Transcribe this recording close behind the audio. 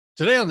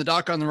Today on the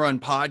Doc on the Run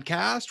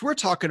podcast, we're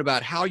talking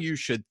about how you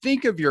should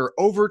think of your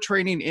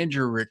overtraining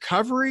injury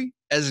recovery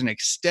as an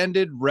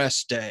extended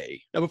rest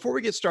day. Now, before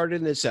we get started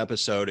in this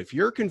episode, if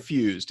you're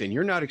confused and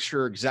you're not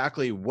sure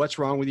exactly what's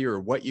wrong with you or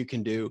what you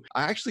can do,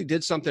 I actually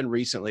did something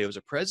recently. It was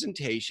a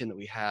presentation that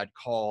we had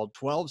called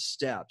 12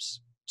 Steps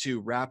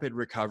to Rapid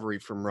Recovery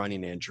from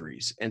Running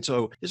Injuries. And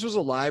so this was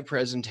a live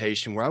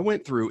presentation where I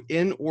went through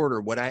in order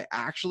what I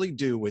actually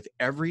do with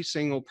every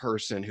single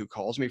person who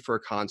calls me for a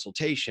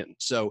consultation.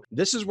 So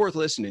this is worth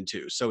listening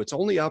to. So it's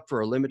only up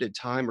for a limited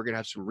time. We're going to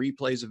have some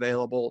replays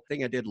available. I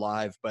think I did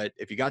live, but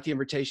if you got the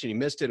invitation, you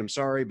missed it, I'm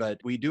sorry, but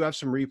we do have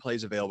some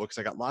replays available because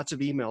I got lots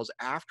of emails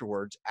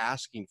afterwards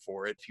asking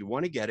for it. If you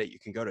want to get it, you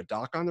can go to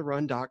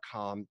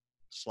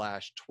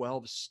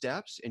docontherun.com/12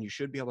 steps, and you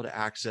should be able to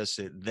access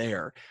it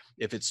there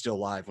if it's still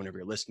live whenever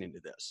you're listening to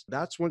this.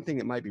 That's one thing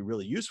that might be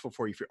really useful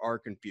for you if you are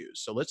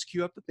confused. So let's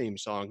cue up the theme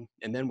song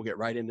and then we'll get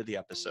right into the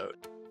episode.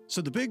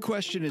 So the big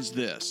question is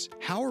this: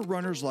 how are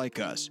runners like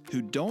us,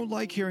 who don't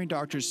like hearing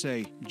doctors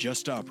say,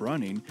 just stop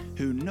running,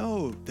 who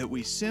know that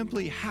we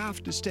simply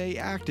have to stay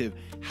active,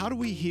 how do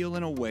we heal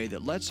in a way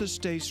that lets us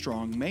stay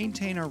strong,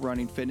 maintain our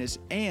running fitness,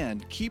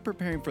 and keep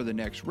preparing for the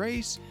next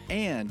race,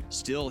 and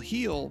still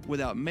heal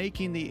without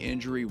making the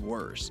injury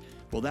worse?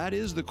 Well, that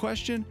is the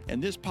question,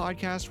 and this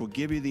podcast will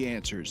give you the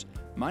answers.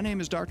 My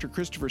name is Dr.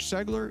 Christopher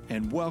Segler,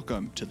 and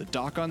welcome to the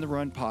Doc on the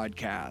Run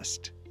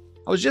podcast.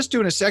 I was just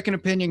doing a second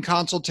opinion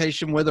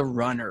consultation with a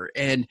runner,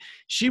 and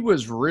she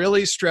was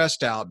really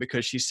stressed out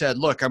because she said,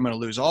 look, I'm going to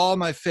lose all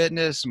my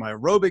fitness, my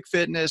aerobic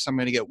fitness. I'm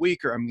going to get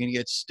weaker. I'm going to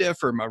get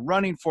stiffer. My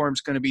running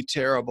form's going to be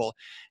terrible.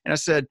 And I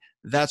said,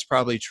 that's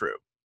probably true.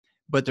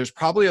 But there's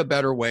probably a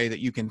better way that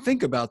you can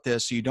think about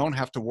this so you don't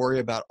have to worry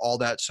about all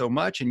that so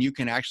much, and you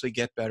can actually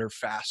get better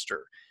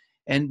faster.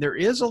 And there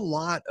is a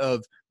lot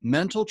of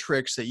mental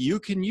tricks that you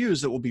can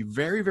use that will be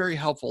very, very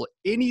helpful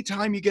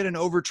anytime you get an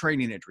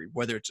overtraining injury,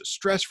 whether it's a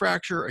stress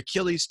fracture,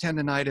 Achilles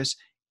tendonitis,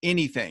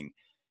 anything.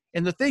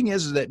 And the thing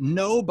is that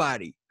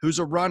nobody who's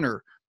a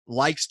runner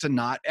likes to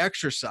not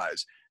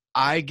exercise.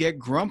 I get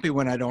grumpy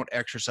when I don't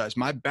exercise.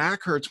 My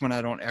back hurts when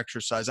I don't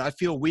exercise. I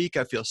feel weak.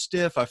 I feel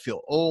stiff. I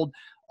feel old.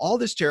 All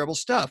this terrible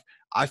stuff.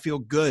 I feel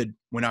good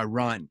when I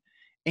run.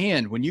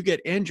 And when you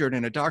get injured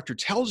and a doctor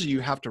tells you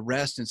you have to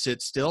rest and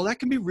sit still, that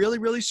can be really,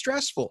 really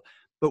stressful.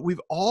 But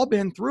we've all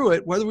been through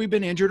it, whether we've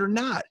been injured or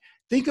not.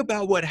 Think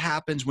about what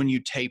happens when you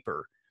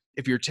taper.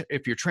 If you're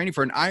training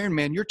for an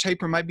Ironman, your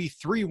taper might be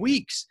 3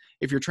 weeks.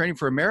 If you're training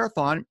for a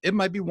marathon, it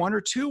might be 1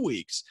 or 2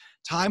 weeks.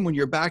 Time when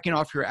you're backing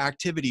off your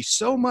activity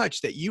so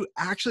much that you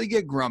actually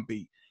get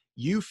grumpy.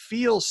 You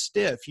feel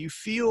stiff. You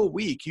feel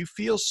weak. You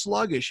feel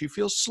sluggish. You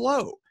feel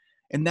slow.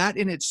 And that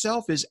in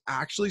itself is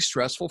actually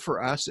stressful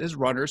for us as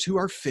runners who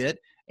are fit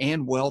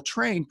and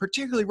well-trained,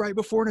 particularly right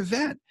before an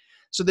event.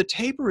 So the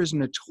taper is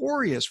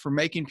notorious for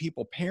making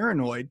people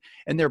paranoid,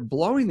 and they're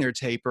blowing their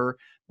taper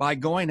by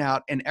going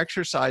out and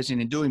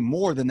exercising and doing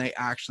more than they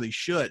actually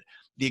should.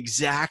 The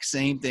exact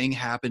same thing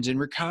happens in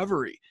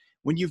recovery.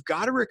 When you've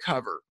got to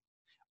recover,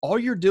 all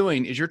you're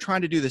doing is you're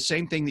trying to do the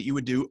same thing that you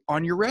would do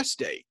on your rest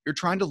day. You're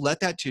trying to let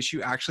that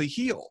tissue actually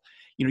heal.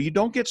 You know, you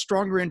don't get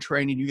stronger in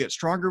training. You get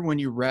stronger when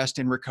you rest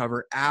and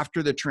recover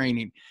after the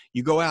training.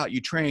 You go out, you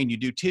train, you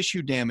do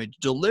tissue damage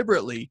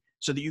deliberately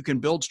so that you can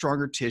build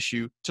stronger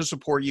tissue to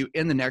support you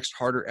in the next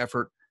harder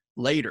effort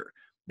later.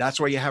 That's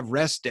why you have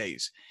rest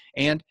days.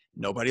 And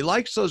nobody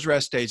likes those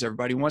rest days.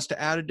 Everybody wants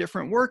to add a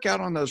different workout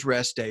on those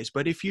rest days.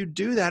 But if you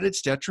do that,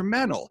 it's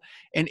detrimental.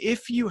 And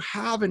if you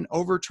have an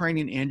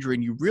overtraining injury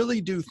and you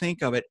really do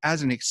think of it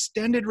as an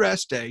extended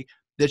rest day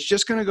that's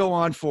just going to go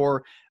on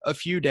for a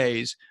few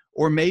days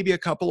or maybe a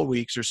couple of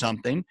weeks or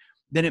something,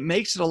 then it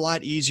makes it a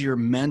lot easier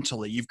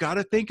mentally. You've got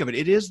to think of it.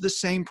 It is the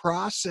same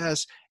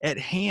process at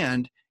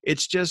hand.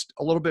 It's just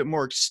a little bit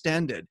more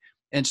extended.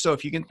 And so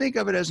if you can think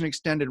of it as an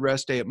extended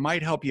rest day, it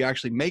might help you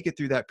actually make it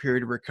through that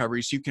period of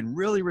recovery so you can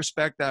really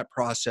respect that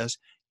process,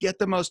 get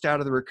the most out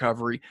of the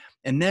recovery,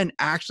 and then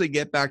actually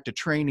get back to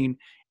training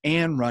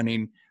and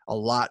running a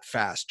lot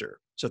faster.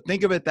 So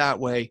think of it that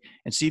way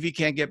and see if you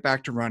can't get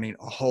back to running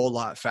a whole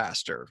lot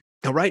faster.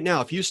 Now, right now,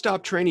 if you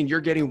stop training,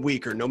 you're getting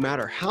weaker. No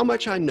matter how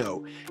much I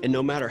know and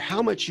no matter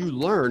how much you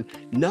learn,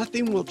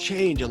 nothing will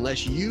change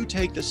unless you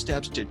take the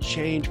steps to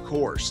change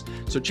course.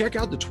 So check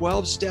out the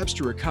 12 steps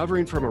to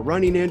recovering from a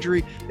running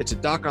injury. It's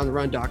at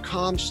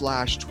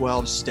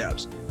docontherun.com/12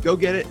 steps. Go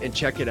get it and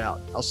check it out.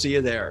 I'll see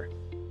you there.